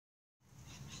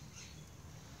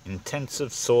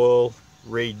intensive soil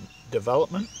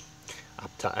redevelopment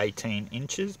up to 18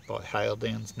 inches by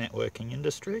Haledowns Networking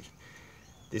Industry.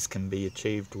 This can be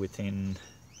achieved within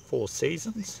 4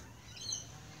 seasons.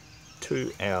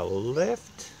 To our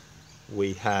left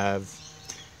we have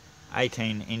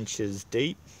 18 inches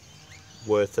deep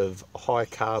worth of high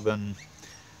carbon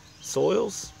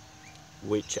soils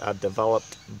which are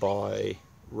developed by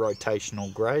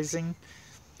rotational grazing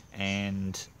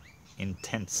and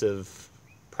intensive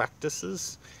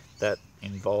practices that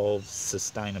involve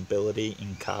sustainability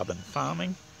in carbon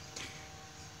farming.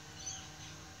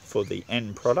 For the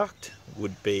end product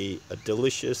would be a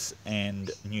delicious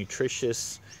and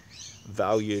nutritious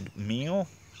valued meal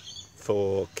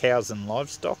for cows and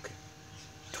livestock,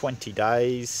 20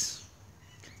 days,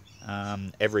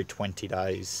 every 20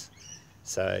 days.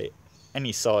 So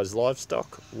any size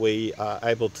livestock, we are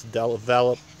able to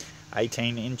develop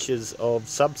 18 inches of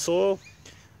subsoil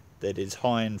that is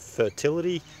high in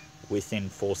fertility within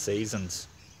 4 seasons.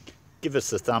 Give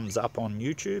us a thumbs up on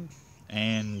YouTube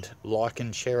and like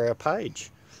and share our page.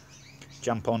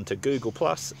 Jump onto Google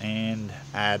Plus and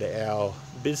add our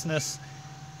business,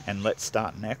 and let's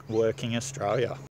start networking Australia.